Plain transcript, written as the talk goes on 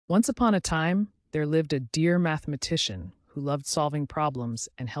Once upon a time, there lived a dear mathematician who loved solving problems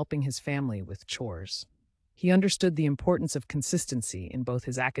and helping his family with chores. He understood the importance of consistency in both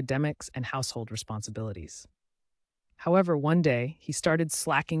his academics and household responsibilities. However, one day he started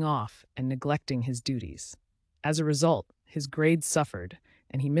slacking off and neglecting his duties. As a result, his grades suffered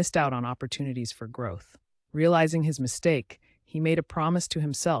and he missed out on opportunities for growth. Realizing his mistake, he made a promise to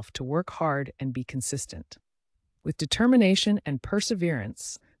himself to work hard and be consistent. With determination and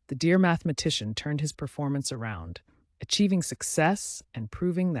perseverance, the dear mathematician turned his performance around, achieving success and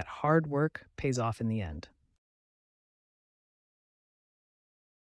proving that hard work pays off in the end.